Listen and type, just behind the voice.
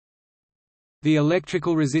The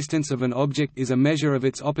electrical resistance of an object is a measure of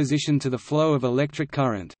its opposition to the flow of electric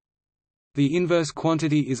current. The inverse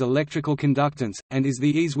quantity is electrical conductance, and is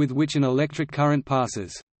the ease with which an electric current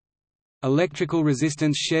passes. Electrical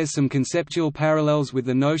resistance shares some conceptual parallels with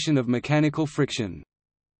the notion of mechanical friction.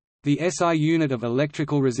 The SI unit of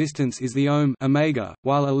electrical resistance is the ohm omega,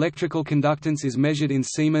 while electrical conductance is measured in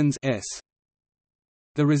Siemens s.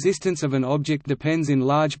 The resistance of an object depends in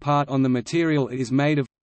large part on the material it is made of.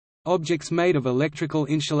 Objects made of electrical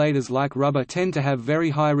insulators like rubber tend to have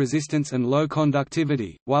very high resistance and low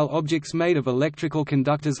conductivity, while objects made of electrical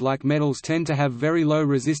conductors like metals tend to have very low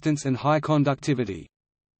resistance and high conductivity.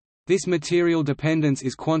 This material dependence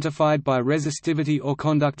is quantified by resistivity or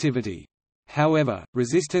conductivity. However,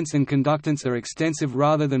 resistance and conductance are extensive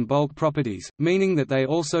rather than bulk properties, meaning that they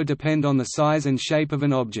also depend on the size and shape of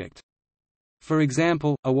an object. For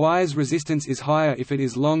example, a wire's resistance is higher if it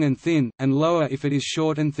is long and thin, and lower if it is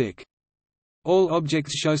short and thick. All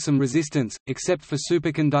objects show some resistance, except for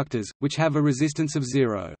superconductors, which have a resistance of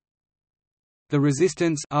 0. The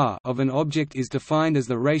resistance R of an object is defined as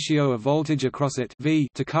the ratio of voltage across it V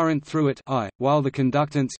to current through it I, while the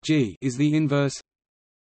conductance G is the inverse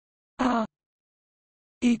R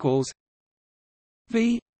equals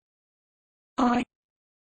V I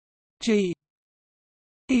G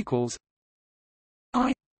equals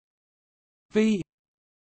I V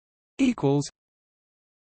equals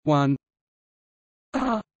 1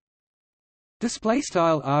 R. Display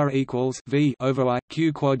style R equals V over I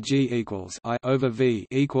Q quad G equals I over V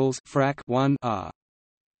equals frac 1 R.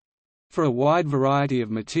 For a wide variety of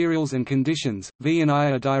materials and conditions, V and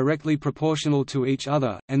I are directly proportional to each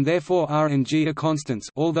other, and therefore R and G are constants,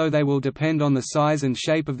 although they will depend on the size and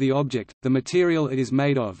shape of the object, the material it is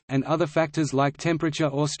made of, and other factors like temperature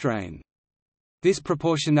or strain. This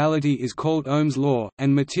proportionality is called Ohm's law,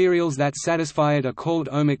 and materials that satisfy it are called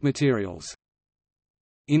ohmic materials.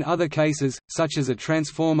 In other cases, such as a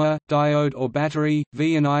transformer, diode or battery,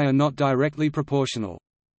 V and I are not directly proportional.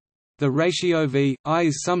 The ratio V/I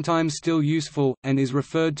is sometimes still useful, and is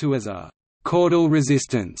referred to as a «chordal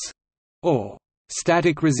resistance» or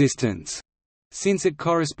 «static resistance», since it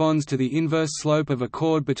corresponds to the inverse slope of a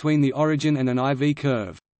chord between the origin and an IV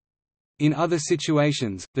curve. In other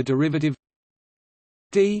situations, the derivative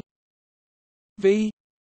d V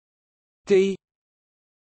d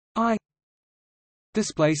I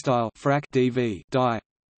display style frac dV di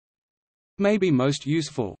may be most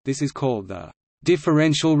useful. This is called the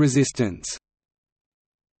differential resistance.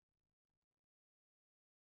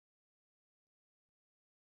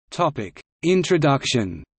 Topic: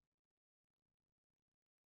 Introduction.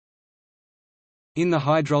 In the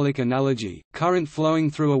hydraulic analogy, current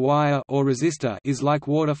flowing through a wire or resistor is like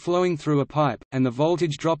water flowing through a pipe, and the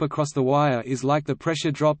voltage drop across the wire is like the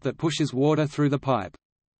pressure drop that pushes water through the pipe.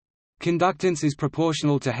 Conductance is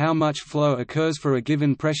proportional to how much flow occurs for a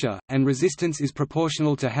given pressure, and resistance is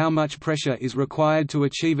proportional to how much pressure is required to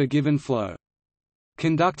achieve a given flow.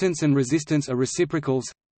 Conductance and resistance are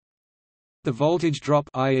reciprocals. The voltage drop,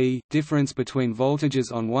 i.e., difference between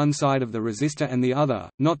voltages on one side of the resistor and the other,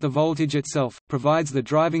 not the voltage itself, provides the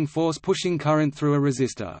driving force pushing current through a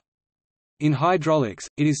resistor. In hydraulics,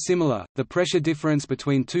 it is similar. The pressure difference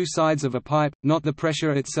between two sides of a pipe, not the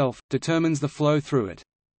pressure itself, determines the flow through it.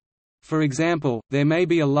 For example, there may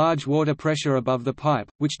be a large water pressure above the pipe,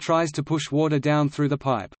 which tries to push water down through the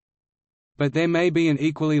pipe. But there may be an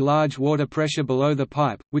equally large water pressure below the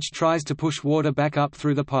pipe, which tries to push water back up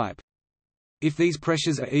through the pipe. If these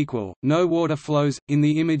pressures are equal, no water flows. In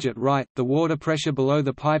the image at right, the water pressure below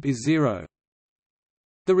the pipe is 0.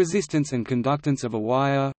 The resistance and conductance of a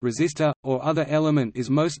wire, resistor, or other element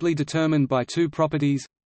is mostly determined by two properties: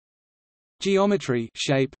 geometry,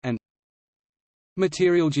 shape, and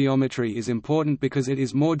material. Geometry is important because it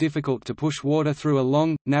is more difficult to push water through a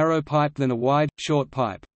long, narrow pipe than a wide, short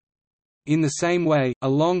pipe. In the same way, a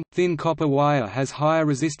long, thin copper wire has higher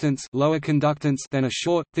resistance, lower conductance than a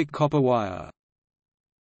short, thick copper wire.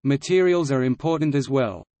 Materials are important as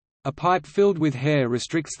well. A pipe filled with hair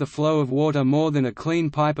restricts the flow of water more than a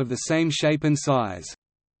clean pipe of the same shape and size.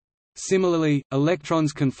 Similarly,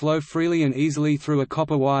 electrons can flow freely and easily through a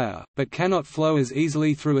copper wire, but cannot flow as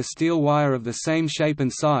easily through a steel wire of the same shape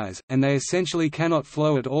and size, and they essentially cannot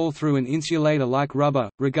flow at all through an insulator like rubber,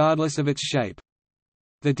 regardless of its shape.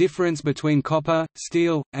 The difference between copper,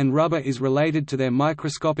 steel, and rubber is related to their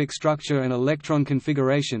microscopic structure and electron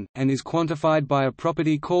configuration, and is quantified by a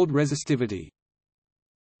property called resistivity.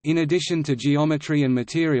 In addition to geometry and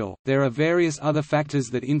material, there are various other factors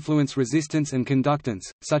that influence resistance and conductance,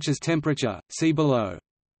 such as temperature. See below.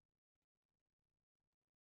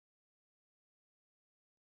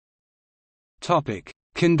 Topic: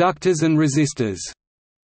 Conductors and resistors.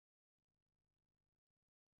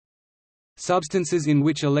 Substances in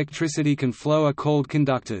which electricity can flow are called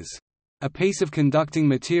conductors. A piece of conducting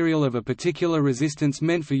material of a particular resistance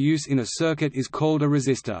meant for use in a circuit is called a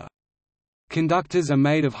resistor. Conductors are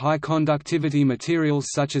made of high conductivity materials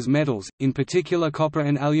such as metals, in particular copper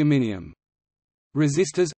and aluminium.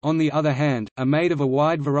 Resistors, on the other hand, are made of a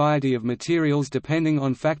wide variety of materials depending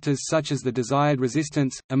on factors such as the desired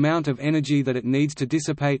resistance, amount of energy that it needs to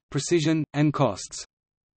dissipate, precision, and costs.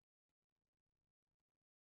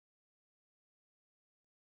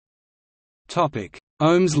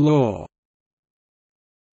 Ohm's law.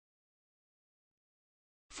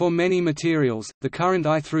 For many materials, the current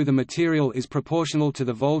I through the material is proportional to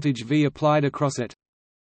the voltage V applied across it.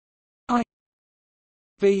 I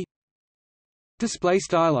V display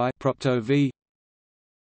style I propto V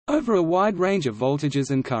over a wide range of voltages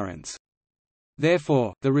and currents.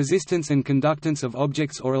 Therefore, the resistance and conductance of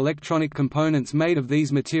objects or electronic components made of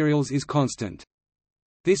these materials is constant.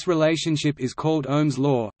 This relationship is called Ohm's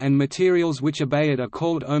law, and materials which obey it are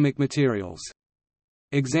called ohmic materials.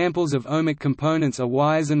 Examples of ohmic components are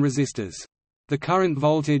wires and resistors. The current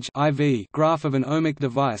voltage IV graph of an ohmic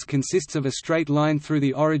device consists of a straight line through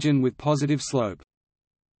the origin with positive slope.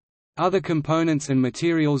 Other components and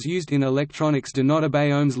materials used in electronics do not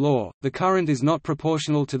obey Ohm's law. The current is not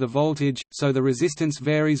proportional to the voltage, so the resistance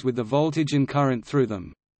varies with the voltage and current through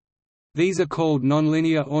them. These are called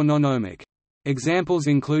nonlinear or non-ohmic. Examples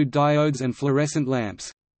include diodes and fluorescent lamps.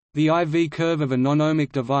 The IV curve of a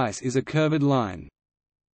non-ohmic device is a curved line.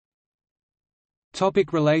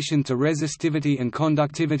 Relation to resistivity and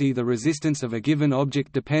conductivity. The resistance of a given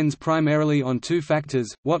object depends primarily on two factors: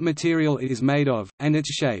 what material it is made of, and its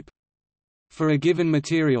shape. For a given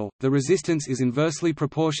material, the resistance is inversely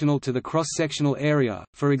proportional to the cross-sectional area.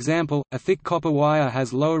 For example, a thick copper wire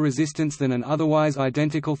has lower resistance than an otherwise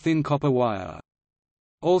identical thin copper wire.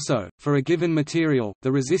 Also, for a given material,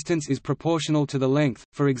 the resistance is proportional to the length.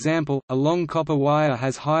 For example, a long copper wire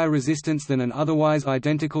has higher resistance than an otherwise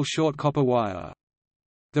identical short copper wire.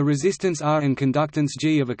 The resistance R and conductance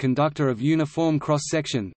G of a conductor of uniform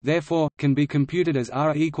cross-section, therefore, can be computed as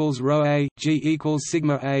R equals ρ A, G equals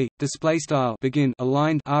sigma A. Display style begin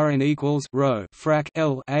aligned R and equals ρ frac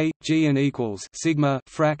L A, G and equals sigma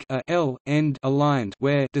frac A L end aligned,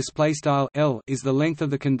 where display style L is the length of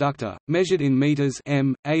the conductor measured in meters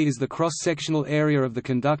m, A is the cross-sectional area of the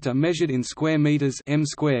conductor measured in square meters m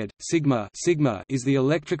squared, sigma is the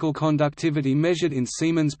electrical conductivity measured in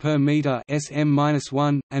Siemens per meter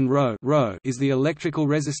sm-1. And ρ is the electrical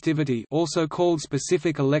resistivity, also called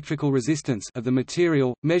specific electrical resistance, of the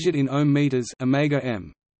material, measured in ohm meters omega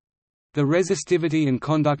m. The resistivity and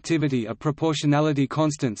conductivity are proportionality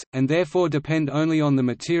constants, and therefore depend only on the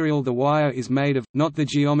material the wire is made of, not the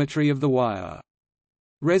geometry of the wire.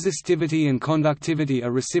 Resistivity and conductivity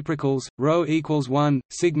are reciprocals. Ρ equals 1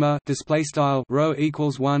 sigma display style ρ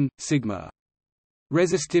equals 1 sigma.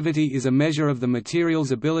 Resistivity is a measure of the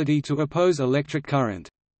material's ability to oppose electric current.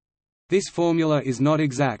 This formula is not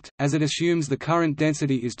exact, as it assumes the current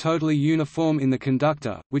density is totally uniform in the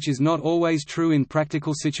conductor, which is not always true in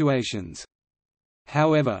practical situations.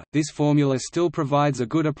 However, this formula still provides a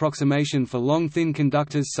good approximation for long thin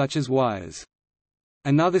conductors such as wires.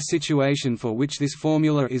 Another situation for which this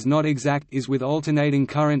formula is not exact is with alternating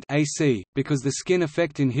current AC, because the skin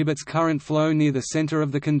effect inhibits current flow near the center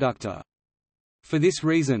of the conductor. For this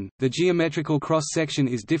reason, the geometrical cross-section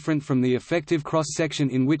is different from the effective cross-section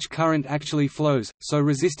in which current actually flows, so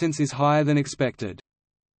resistance is higher than expected.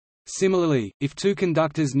 Similarly, if two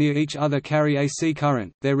conductors near each other carry AC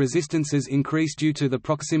current, their resistances increase due to the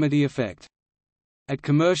proximity effect. At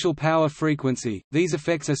commercial power frequency, these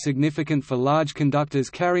effects are significant for large conductors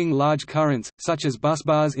carrying large currents, such as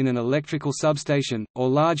busbars in an electrical substation, or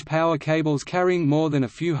large power cables carrying more than a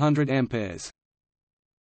few hundred amperes.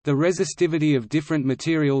 The resistivity of different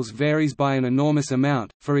materials varies by an enormous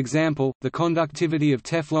amount. For example, the conductivity of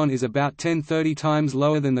Teflon is about 10–30 times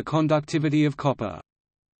lower than the conductivity of copper.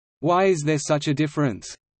 Why is there such a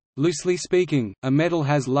difference? Loosely speaking, a metal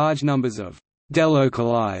has large numbers of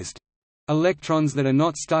delocalized electrons that are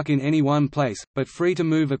not stuck in any one place, but free to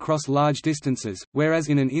move across large distances, whereas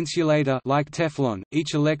in an insulator like Teflon,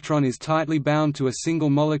 each electron is tightly bound to a single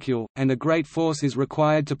molecule, and a great force is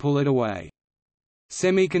required to pull it away.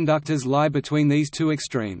 Semiconductors lie between these two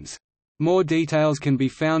extremes. More details can be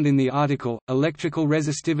found in the article, Electrical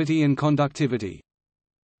Resistivity and Conductivity.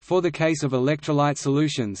 For the case of electrolyte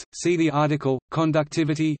solutions, see the article,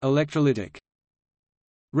 Conductivity electrolytic.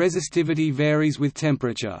 Resistivity varies with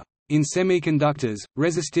temperature. In semiconductors,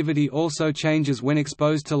 resistivity also changes when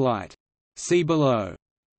exposed to light. See below.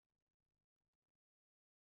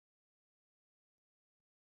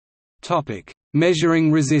 Topic: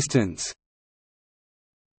 Measuring resistance.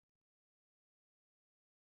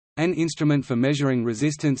 An instrument for measuring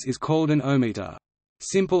resistance is called an ohmmeter.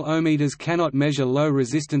 Simple ohmmeters cannot measure low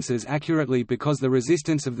resistances accurately because the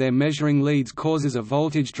resistance of their measuring leads causes a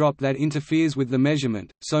voltage drop that interferes with the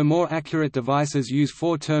measurement, so more accurate devices use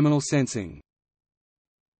four-terminal sensing.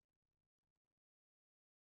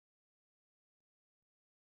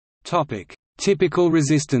 Typical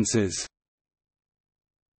resistances.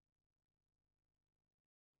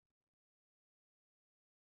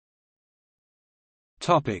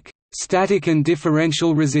 Static and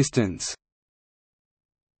differential resistance.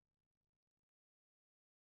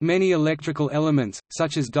 Many electrical elements,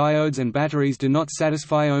 such as diodes and batteries, do not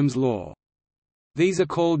satisfy Ohm's law. These are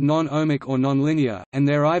called non-ohmic or nonlinear, and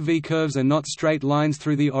their IV curves are not straight lines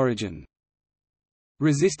through the origin.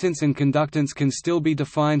 Resistance and conductance can still be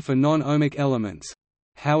defined for non-ohmic elements.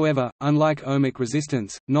 However, unlike ohmic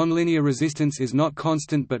resistance, nonlinear resistance is not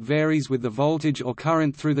constant but varies with the voltage or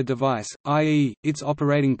current through the device, i.e., its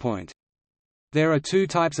operating point. There are two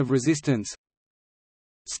types of resistance.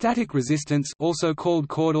 Static resistance, also called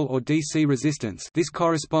caudal or DC resistance. This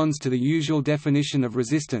corresponds to the usual definition of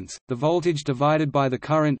resistance, the voltage divided by the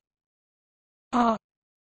current R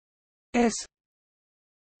S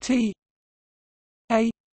T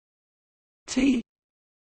A T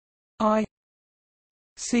I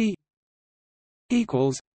C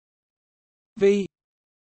equals V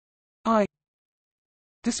I.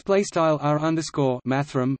 Display style R underscore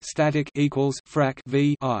mathrm static equals frac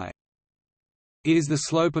V I. It is the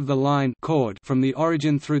slope of the line chord from the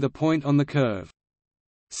origin through the point on the curve.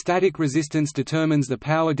 Static resistance determines the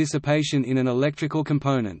power dissipation in an electrical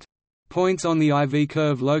component. Points on the IV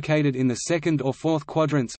curve located in the second or fourth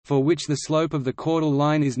quadrants, for which the slope of the caudal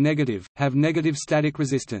line is negative, have negative static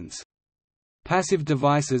resistance. Passive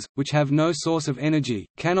devices, which have no source of energy,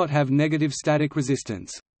 cannot have negative static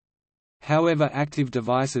resistance. However, active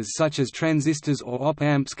devices such as transistors or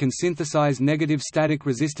op-amps can synthesize negative static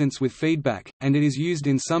resistance with feedback, and it is used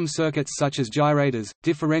in some circuits such as gyrators.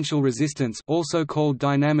 Differential resistance, also called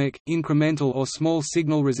dynamic, incremental or small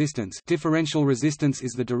signal resistance. Differential resistance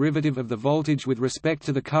is the derivative of the voltage with respect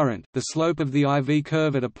to the current, the slope of the IV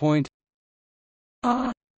curve at a point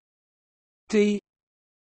R D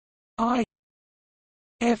I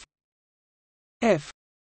F F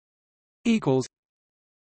equals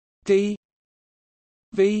D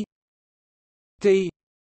V D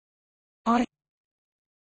I.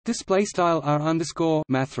 Display style R underscore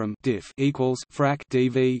mathrm diff equals frac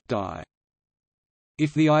dV die.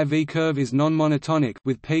 If the IV curve is non-monotonic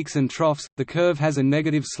with peaks and troughs, the curve has a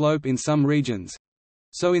negative slope in some regions.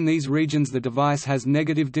 So in these regions the device has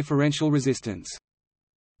negative differential resistance.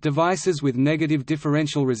 Devices with negative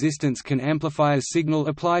differential resistance can amplify a signal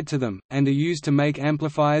applied to them, and are used to make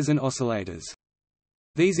amplifiers and oscillators.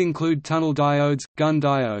 These include tunnel diodes, gun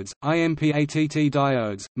diodes, IMPATT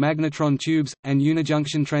diodes, magnetron tubes, and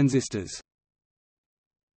unijunction transistors.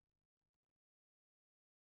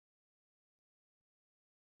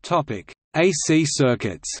 AC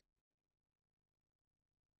circuits.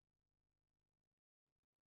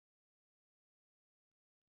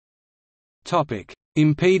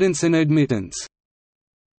 Impedance and admittance.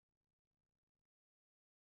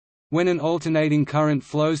 When an alternating current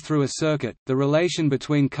flows through a circuit, the relation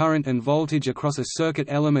between current and voltage across a circuit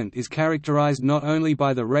element is characterized not only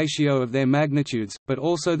by the ratio of their magnitudes, but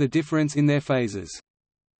also the difference in their phases.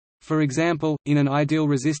 For example, in an ideal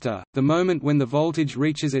resistor, the moment when the voltage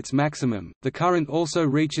reaches its maximum, the current also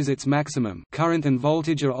reaches its maximum. Current and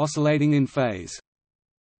voltage are oscillating in phase.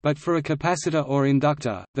 But for a capacitor or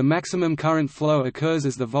inductor, the maximum current flow occurs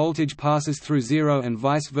as the voltage passes through zero and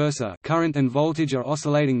vice versa. Current and voltage are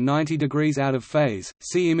oscillating 90 degrees out of phase.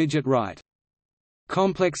 See image at right.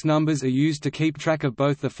 Complex numbers are used to keep track of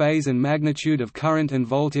both the phase and magnitude of current and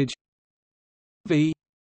voltage. V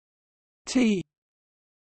T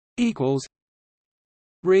equals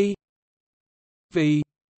re V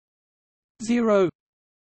 0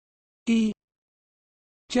 E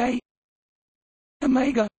J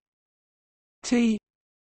omega T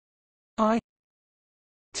I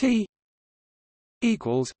T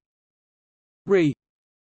equals re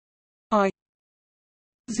I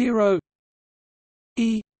 0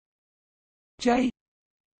 E J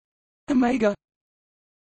omega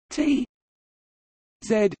T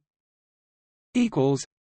Z equals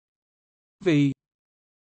V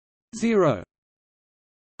 0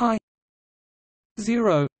 I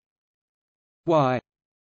 0 Y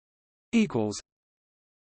equals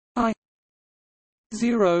I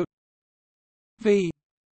 0 V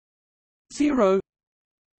 0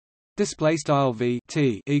 Display style v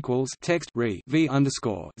t equals text re v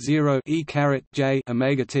underscore 0 e caret j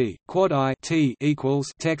omega t quad I t equals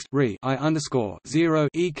text re I underscore 0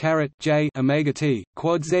 e caret j omega t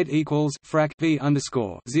quad z equals frac v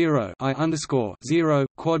underscore 0 I underscore 0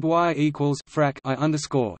 quad y equals frac I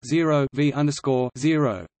underscore 0 v underscore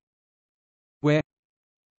 0, where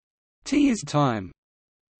t is time.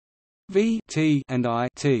 V t and I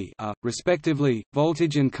t are, respectively,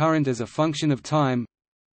 voltage and current as a function of time.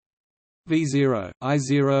 V0,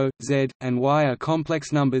 I0, Z, and Y are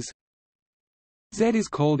complex numbers. Z is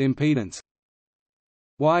called impedance.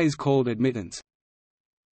 Y is called admittance.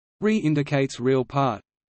 Re indicates real part.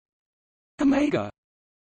 Omega,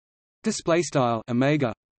 display style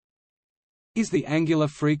omega, is the angular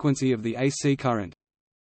frequency of the AC current.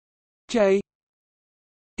 J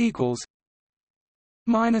equals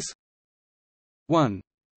 -1.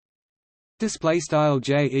 Display style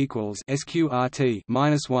J equals sqrt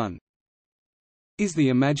 -1. Is the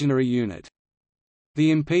imaginary unit.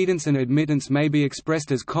 The impedance and admittance may be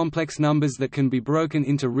expressed as complex numbers that can be broken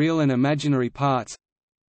into real and imaginary parts.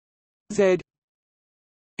 Z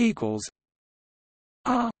equals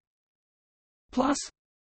R plus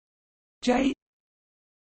J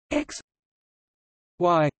X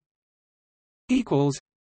Y equals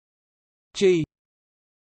G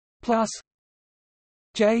plus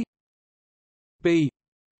J B.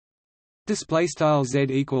 Display style Z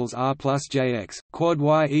equals R plus JX, quad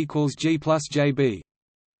Y equals G plus JB,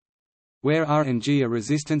 where R and G are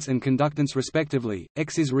resistance and conductance respectively,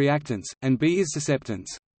 X is reactance, and B is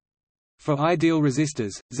susceptance. For ideal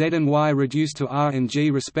resistors, Z and Y reduce to R and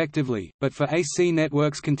G respectively, but for AC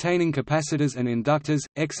networks containing capacitors and inductors,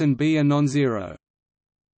 X and B are non-zero.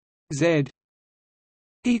 Z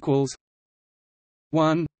equals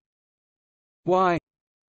 1 Y.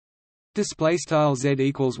 Display style Z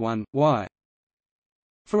equals 1 Y.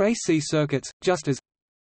 For AC circuits, just as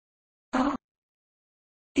R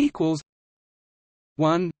equals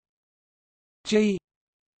 1 G.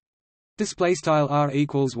 Display style R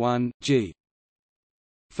equals 1 G.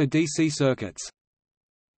 For DC circuits.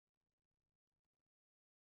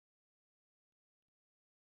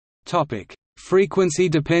 Topic: Frequency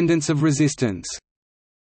dependence of resistance.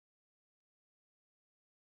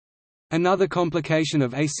 Another complication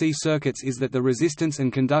of AC circuits is that the resistance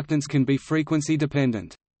and conductance can be frequency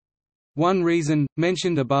dependent. One reason,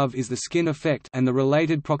 mentioned above, is the skin effect and the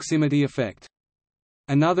related proximity effect.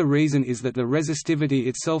 Another reason is that the resistivity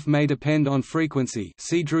itself may depend on frequency,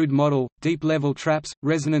 see Drude model, deep-level traps,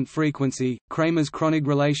 resonant frequency, Kramer's Kronig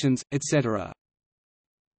relations, etc.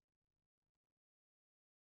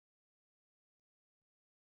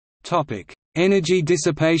 Energy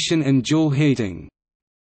dissipation and Joule heating.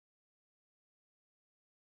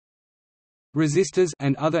 Resistors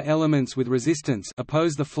and other elements with resistance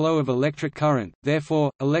oppose the flow of electric current,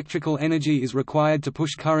 therefore, electrical energy is required to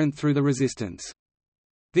push current through the resistance.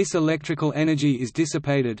 This electrical energy is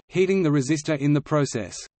dissipated, heating the resistor in the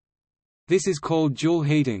process. This is called Joule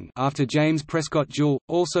heating, after James Prescott Joule,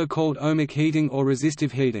 also called ohmic heating or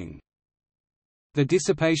resistive heating. The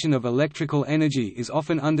dissipation of electrical energy is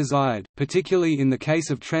often undesired, particularly in the case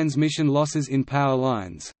of transmission losses in power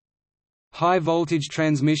lines. High-voltage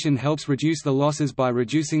transmission helps reduce the losses by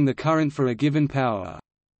reducing the current for a given power.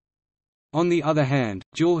 On the other hand,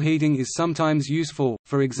 Joule heating is sometimes useful,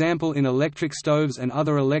 for example in electric stoves and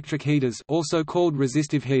other electric heaters, also called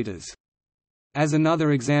resistive heaters. As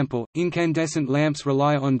another example, incandescent lamps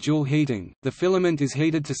rely on Joule heating. The filament is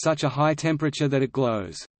heated to such a high temperature that it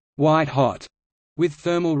glows white hot with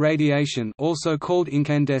thermal radiation, also called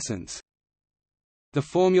incandescence. The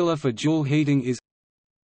formula for Joule heating is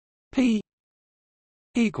P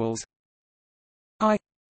equals I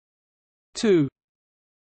 2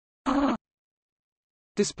 R.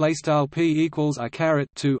 Display style P equals I caret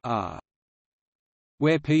 2 R,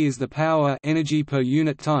 where P is the power energy per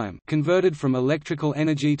unit time converted from electrical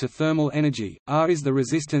energy to thermal energy, R is the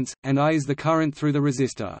resistance, and I is the current through the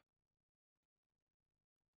resistor.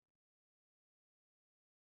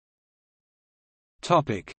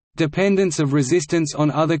 Topic: Dependence of resistance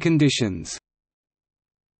on other conditions.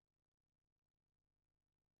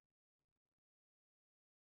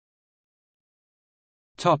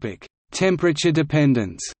 Topic: Temperature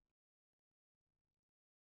dependence.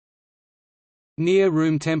 Near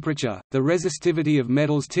room temperature, the resistivity of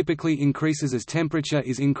metals typically increases as temperature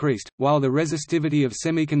is increased, while the resistivity of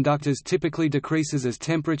semiconductors typically decreases as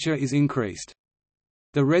temperature is increased.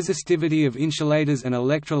 The resistivity of insulators and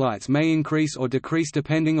electrolytes may increase or decrease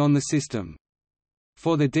depending on the system.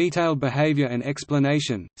 For the detailed behavior and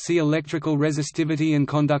explanation, see electrical resistivity and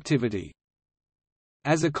conductivity.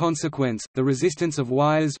 As a consequence, the resistance of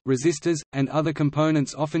wires, resistors, and other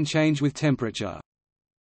components often change with temperature.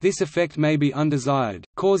 This effect may be undesired,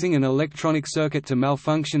 causing an electronic circuit to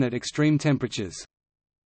malfunction at extreme temperatures.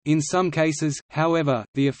 In some cases, however,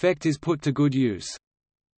 the effect is put to good use.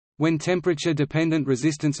 When temperature-dependent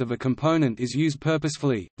resistance of a component is used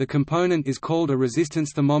purposefully, the component is called a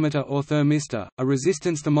resistance thermometer or thermistor. A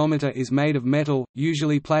resistance thermometer is made of metal,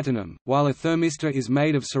 usually platinum, while a thermistor is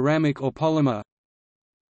made of ceramic or polymer.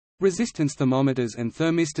 Resistance thermometers and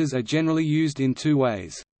thermistors are generally used in two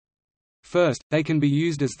ways. First, they can be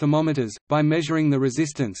used as thermometers. By measuring the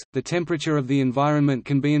resistance, the temperature of the environment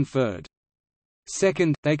can be inferred.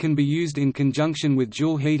 Second, they can be used in conjunction with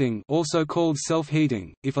Joule heating, also called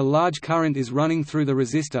self-heating. If a large current is running through the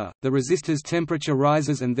resistor's temperature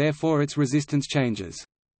rises and therefore its resistance changes.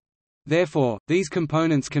 Therefore, these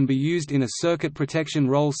components can be used in a circuit protection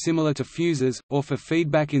role similar to fuses, or for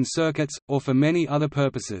feedback in circuits, or for many other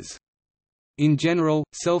purposes. In general,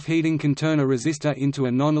 self-heating can turn a resistor into a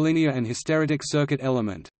nonlinear and hysteretic circuit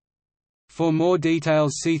element. For more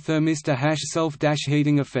details see thermistor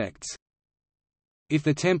self-heating effects. If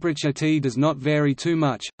the temperature T does not vary too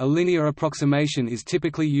much, a linear approximation is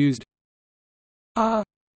typically used. R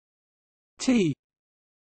T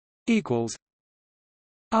equals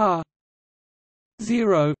R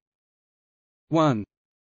 0 1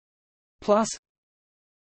 plus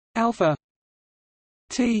alpha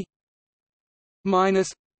T minus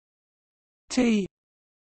T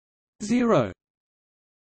 0.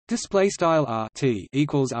 Display style R T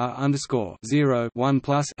equals R underscore 0 1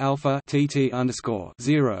 plus alpha T T underscore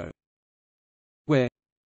 0, where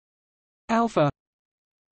alpha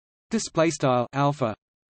display style alpha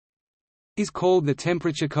is called the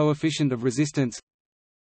temperature coefficient of resistance.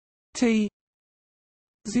 T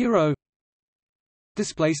 0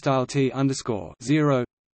 display style T underscore 0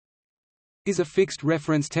 is a fixed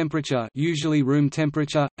reference temperature, usually room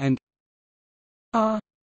temperature, and R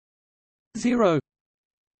 0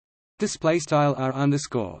 display style R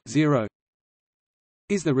underscore 0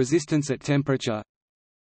 is the resistance at temperature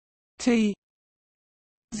T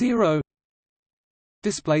 0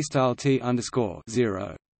 display style T underscore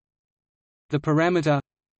 0. The parameter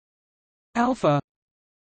alpha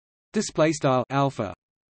display style alpha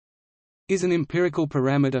is an empirical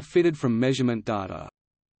parameter fitted from measurement data.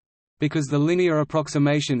 Because the linear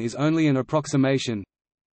approximation is only an approximation,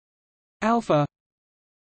 alpha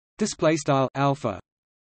display style alpha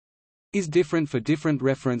is different for different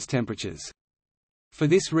reference temperatures. For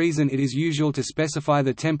this reason it is usual to specify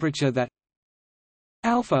the temperature that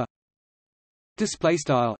alpha display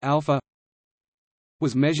style alpha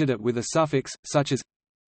was measured at with a suffix such as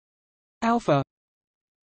alpha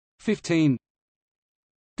 15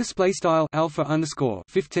 display style alpha underscore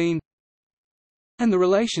 15, and the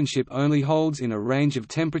relationship only holds in a range of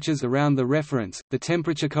temperatures around the reference. The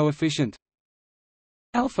temperature coefficient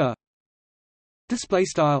alpha display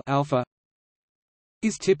style alpha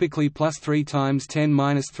is typically plus 3 times 10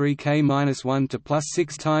 minus 3 K minus 1 to plus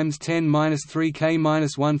 6 times 10 minus 3 K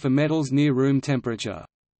minus 1 for metals near room temperature.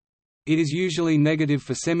 It is usually negative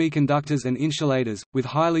for semiconductors and insulators, with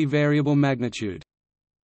highly variable magnitude.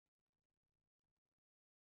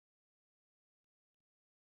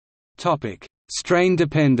 Strain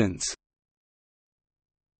dependence.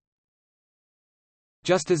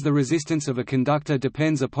 Just as the resistance of a conductor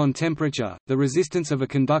depends upon temperature, the resistance of a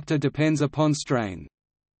conductor depends upon strain.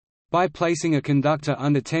 By placing a conductor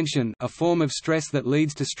under tension, a form of stress that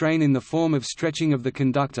leads to strain in the form of stretching of the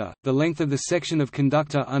conductor, the length of the section of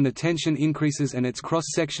conductor under tension increases and its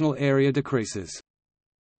cross-sectional area decreases.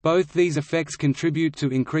 Both these effects contribute to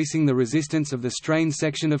increasing the resistance of the strained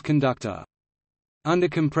section of conductor. Under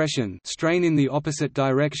compression, strain in the opposite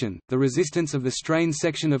direction, the resistance of the strained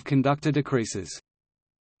section of conductor decreases.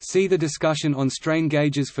 See the discussion on strain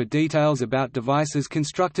gauges for details about devices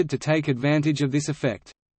constructed to take advantage of this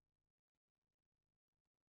effect.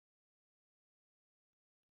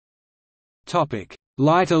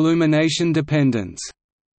 Light illumination dependence.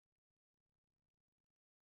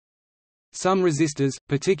 Some resistors,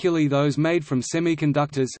 particularly those made from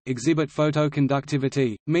semiconductors, exhibit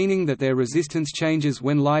photoconductivity, meaning that their resistance changes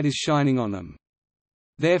when light is shining on them.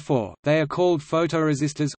 Therefore, they are called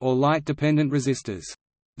photoresistors or light-dependent resistors.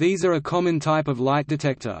 These are a common type of light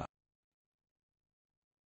detector.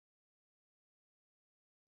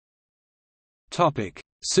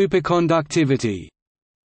 Superconductivity.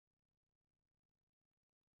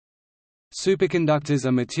 Superconductors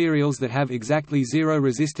are materials that have exactly zero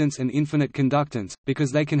resistance and infinite conductance, because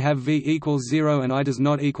they can have V equals 0 and I does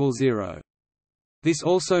not equal 0. This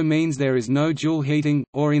also means there is no Joule heating,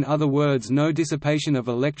 or in other words no dissipation of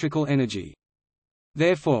electrical energy.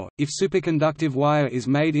 Therefore, if superconductive wire is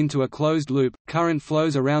made into a closed loop, current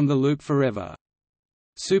flows around the loop forever.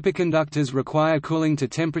 Superconductors require cooling to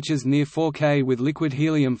temperatures near 4 K with liquid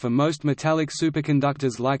helium for most metallic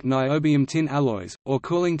superconductors like niobium tin alloys, or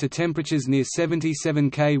cooling to temperatures near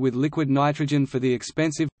 77 K with liquid nitrogen for the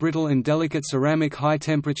expensive, brittle and delicate ceramic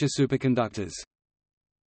high-temperature superconductors.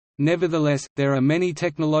 Nevertheless, there are many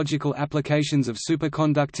technological applications of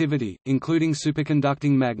superconductivity, including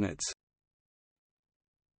superconducting magnets.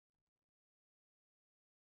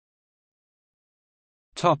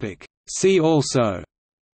 See also: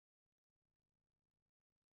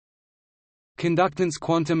 conductance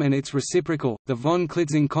quantum and its reciprocal, the von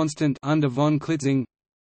Klitzing constant under von Klitzing,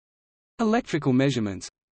 electrical measurements,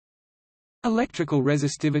 electrical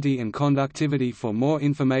resistivity and conductivity. For more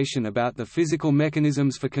information about the physical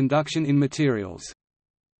mechanisms for conduction in materials,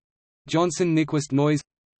 Johnson-Nyquist noise,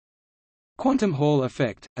 quantum Hall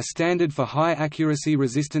effect, a standard for high-accuracy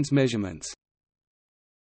resistance measurements,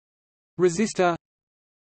 resistor,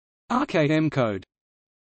 RKM code,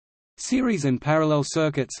 series and parallel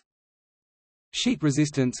circuits, sheet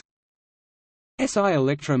resistance, SI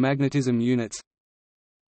electromagnetism units,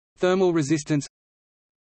 thermal resistance,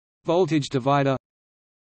 voltage divider,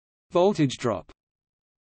 voltage drop.